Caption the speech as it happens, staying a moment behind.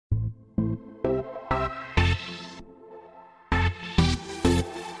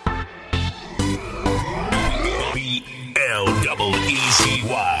DARNÉLL.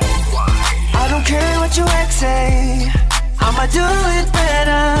 I don't care what your ex say, I'ma do it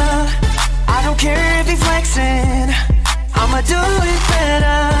better. I don't care if he flexing, I'ma do it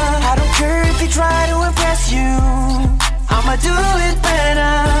better. I don't care if he try to impress you, I'ma do it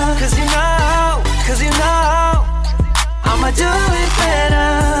better. Cause you know, I'ma do it better.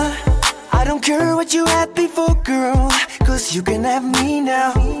 I don't care what you had before, girl, cause you can have me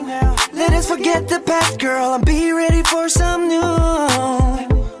now. Let us forget the past, girl, and be ready for some new.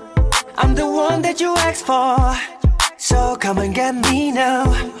 I'm the one that you asked for, so come and get me now.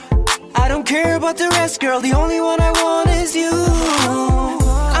 I don't care about the rest, girl, the only one I want is you.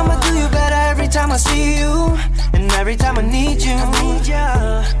 I'ma do you better every time I see you, and every time I need you.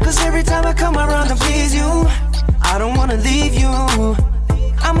 Cause every time I come around to please you, I don't wanna leave you.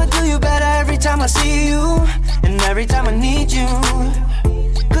 I'ma do you better every time I see you, and every time I need you.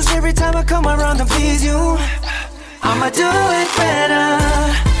 Cause every time I come around to please you, I'ma do it better.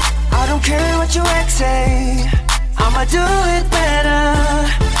 I don't care what your ex say, I'ma do it better.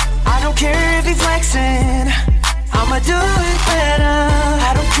 I don't care if he flexing, I'ma do it better.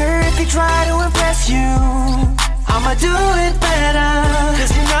 I don't care if he try to impress you, I'ma do it better.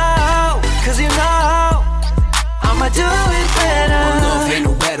 Cause you know, I'ma do it better. One love ain't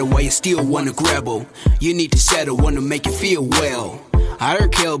no better, why you still wanna grapple? You need to settle, wanna make you feel well. I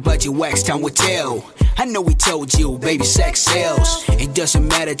don't care about your wax, time will tell. I know we told you, baby, sex sells. It doesn't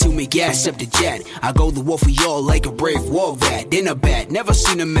matter to me, gas up the jet. I go the war for y'all like a brave war vet. In a bat, never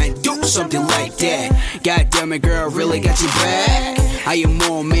seen a man do something like that. God damn it, girl, really got your back. I am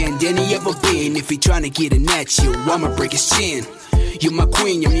more man than he ever been. If he tryna get in at you, I'ma break his chin. You're my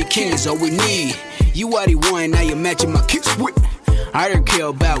queen, I'm your king, is all we need. You are the one, now you're matching my kicks with. I don't care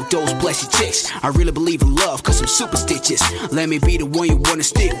about those blessed chicks. I really believe in love, cause I'm superstitious. Let me be the one you wanna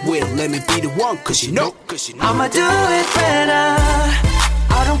stick with. Let me be the one, cause you know. I'ma do it better.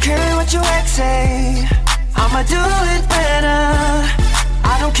 I don't care what your ex say, I'ma do it better.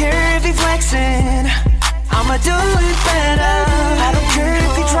 I don't care if he flexing, I'ma do it better. I don't care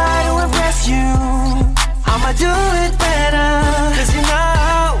if he try to impress you, I'ma do it better. Cause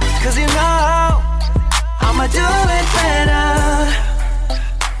you know, I'ma do it better.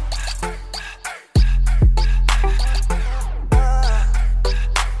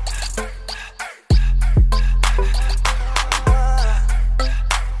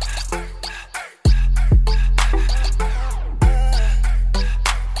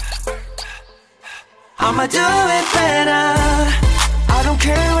 I'ma do it better. I don't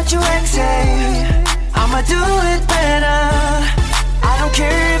care what your ex say, I'ma do it better. I don't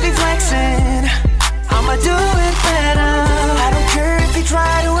care if he flexing, I'ma do it better. I don't care if he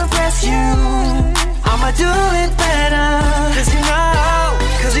try to impress you, I'ma do it better.